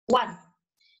1.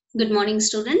 Good morning,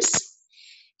 students.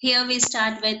 Here we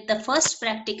start with the first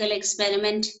practical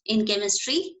experiment in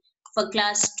chemistry for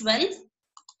class 12.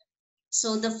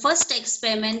 So the first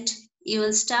experiment you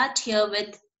will start here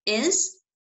with is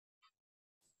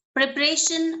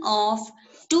preparation of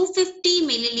 250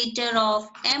 milliliter of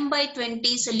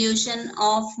M/20 solution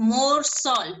of Mohr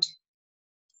salt.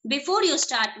 Before you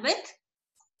start with,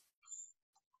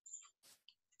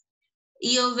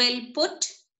 you will put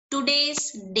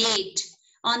today's date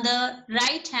on the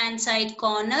right hand side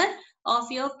corner of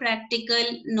your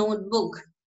practical notebook.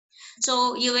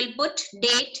 So you will put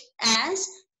date as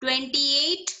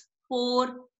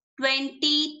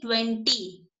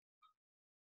 28/4/2020.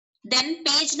 Then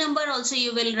page number also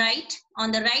you will write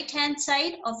on the right hand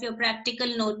side of your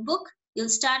practical notebook.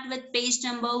 You'll start with page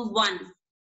number 1.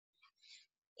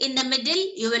 In the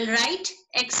middle you will write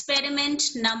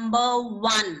experiment number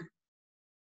 1.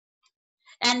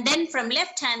 And then from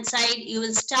left hand side you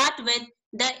will start with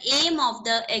the aim of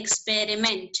the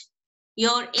experiment.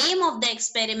 Your aim of the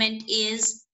experiment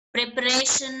is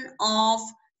preparation of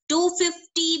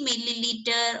 250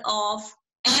 milliliter of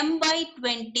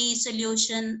M/20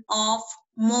 solution of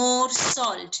Mohr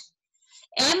salt.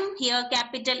 M here,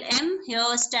 capital M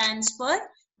here stands for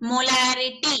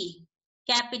molarity.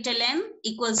 Capital M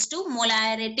equals to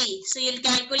molarity. So you'll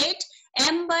calculate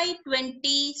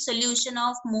M/20 solution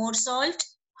of Mohr salt.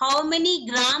 How many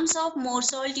grams of Mohr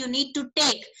salt you need to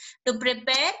take to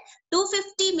prepare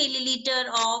 250 milliliter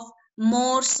of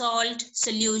Mohr salt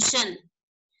solution.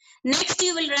 Next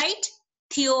you will write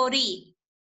theory.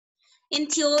 In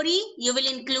theory you will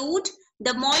include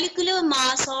the molecular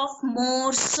mass of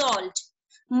Mohr salt.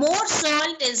 Mohr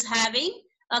salt is having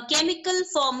a chemical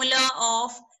formula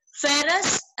of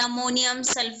ferrous ammonium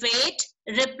sulfate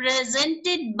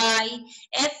represented by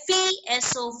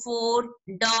FeSO4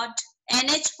 dot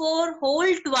NH4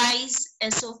 whole twice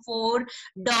SO4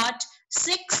 dot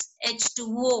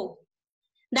 6H2O.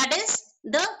 That is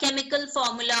the chemical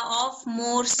formula of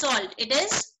Mohr salt. It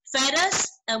is ferrous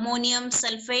ammonium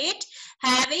sulfate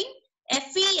having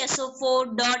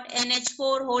FeSO4 dot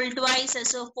NH4 whole twice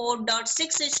SO4 dot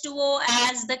 6H2O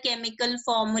as the chemical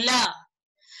formula.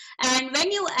 And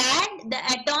when you add the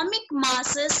atomic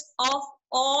masses of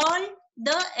all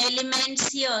the elements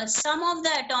here, some of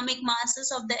the atomic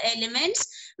masses of the elements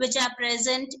which are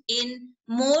present in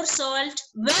Mohr salt,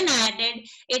 when added,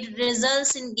 it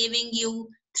results in giving you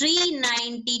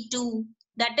 392.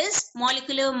 That is,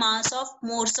 molecular mass of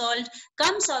Mohr salt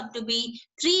comes out to be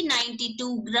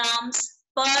 392 grams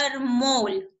per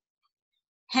mole.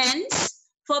 Hence,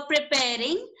 for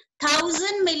preparing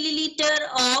 1000 milliliter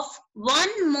of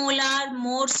 1 molar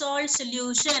Mohr salt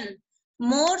solution,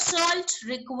 Mohr salt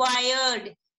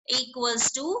required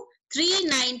equals to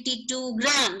 392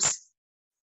 grams.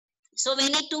 So we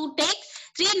need to take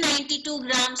 392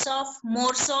 grams of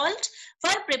Mohr salt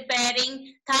for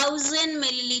preparing 1000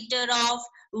 milliliter of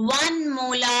 1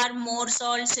 molar Mohr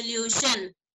salt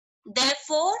solution.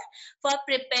 Therefore, for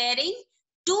preparing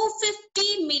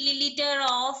 250 milliliter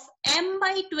of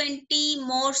M/20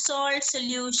 Mohr salt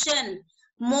solution,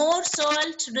 Mohr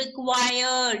salt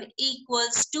required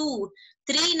equals to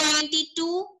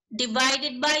 392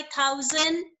 divided by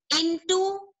 1000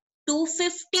 into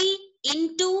 250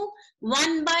 into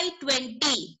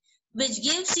 1/20, which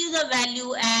gives you the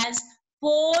value as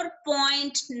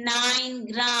 4.9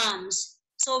 grams.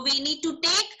 So we need to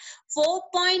take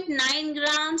 4.9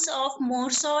 grams of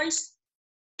Mohr salts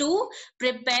to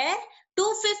prepare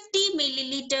 250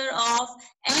 milliliter of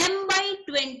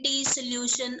M/20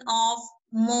 solution of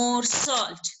Mohr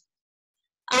salt.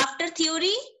 After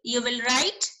theory, you will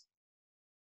write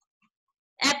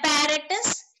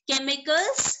apparatus,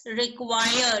 chemicals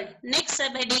required. Next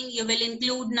subheading you will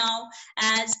include now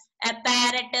as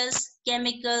apparatus,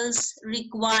 chemicals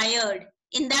required.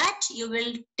 In that you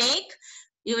will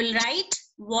write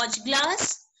watch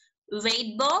glass,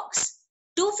 weight box,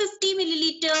 250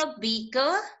 milliliter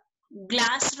beaker,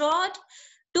 glass rod,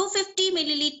 250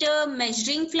 milliliter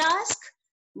measuring flask,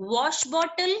 wash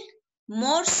bottle,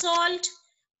 Mohr salt,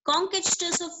 conch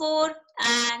H2SO4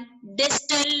 and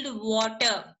distilled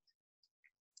water.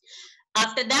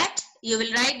 After that, you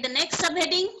will write the next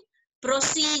subheading,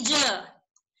 procedure.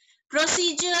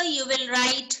 Procedure you will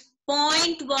write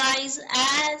point wise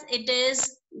as it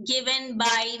is given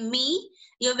by me.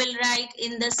 You will write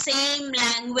in the same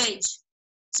language.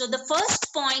 So the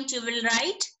first point you will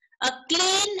write, a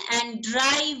clean and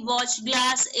dry watch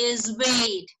glass is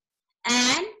weighed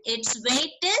and its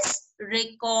weight is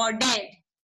recorded.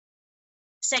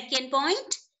 Second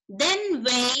point, then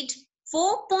weighed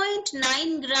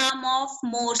 4.9 gram of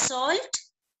Mohr salt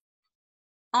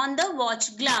on the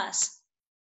watch glass.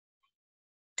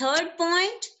 Third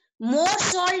point, more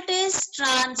salt is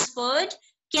transferred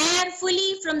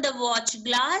carefully from the watch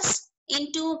glass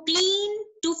into a clean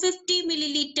 250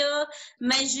 milliliter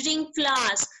measuring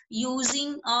flask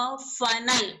using a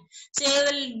funnel. So you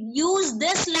will use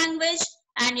this language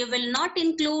and you will not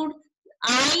include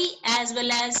I as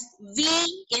well as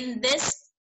we in this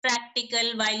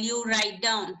practical while you write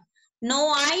down.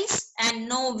 No I's and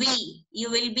no we you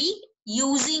will be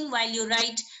using while you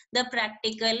write the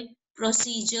practical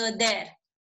procedure there.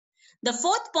 The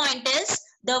fourth point is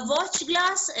the watch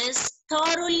glass is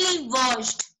thoroughly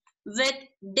washed with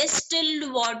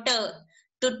distilled water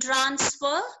to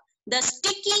transfer the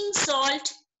sticking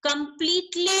salt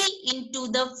completely into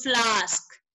the flask.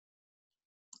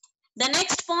 The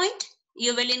next point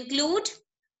you will include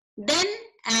then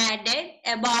added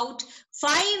about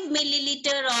 5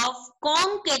 milliliter of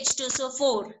conc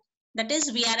H2SO4. That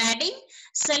is, we are adding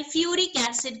sulfuric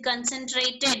acid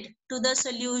concentrated to the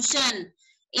solution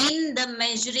in the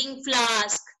measuring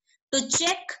flask to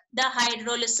check the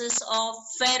hydrolysis of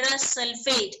ferrous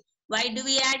sulfate. Why do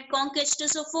we add conc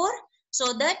H2SO4?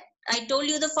 So that I told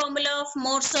you the formula of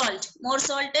Mohr salt. Mohr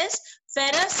salt is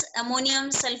ferrous ammonium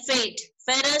sulfate.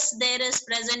 Ferrous there is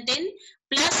present in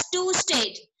 +2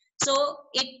 state. So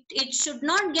it should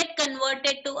not get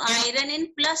converted to iron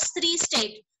in +3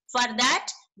 state. For that,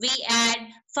 we add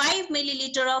 5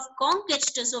 milliliter of conc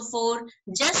H2SO4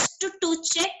 just to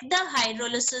check the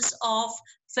hydrolysis of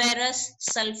ferrous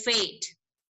sulfate.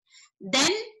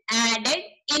 Then added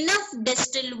enough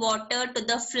distilled water to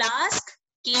the flask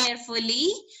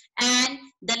carefully, and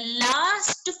the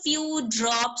last few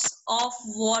drops of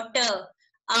water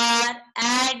are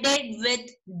added with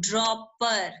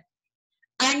dropper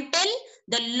until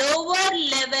the lower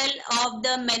level of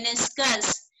the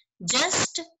meniscus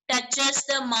just touches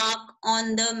the mark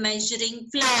on the measuring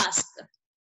flask.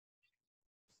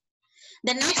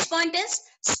 The next point is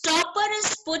stopper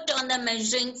is put on the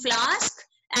measuring flask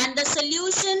and the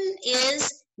solution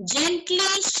is gently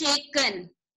shaken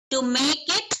to make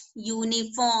it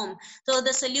uniform. So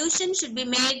the solution should be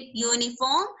made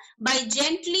uniform by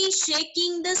gently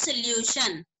shaking the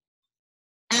solution.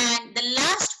 And the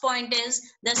last point is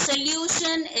the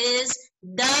solution is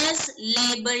thus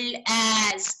labeled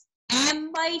as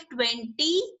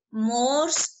M/20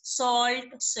 Mohr's salt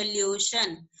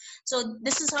solution. So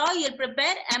this is how you'll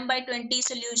prepare M/20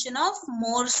 solution of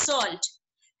Mohr salt.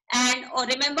 And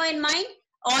remember in mind,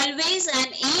 always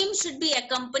an aim should be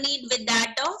accompanied with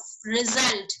that of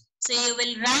result. So you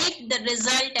will write the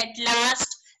result at last.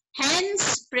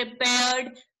 Hence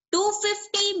prepared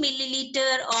 250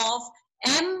 milliliter of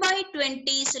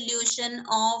M/20 solution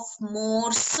of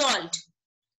Mohr salt.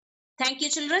 Thank you,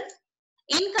 children.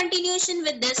 In continuation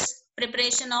with this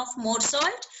preparation of Mohr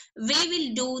salt, we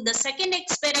will do the second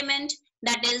experiment,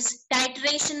 that is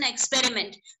titration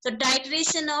experiment. So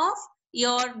titration of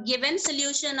your given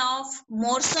solution of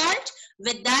Mohr salt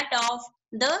with that of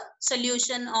the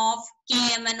solution of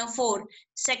KMnO4.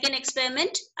 Second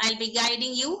experiment, I'll be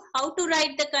guiding you how to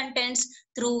write the contents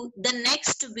through the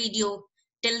next video.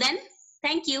 Till then,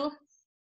 thank you.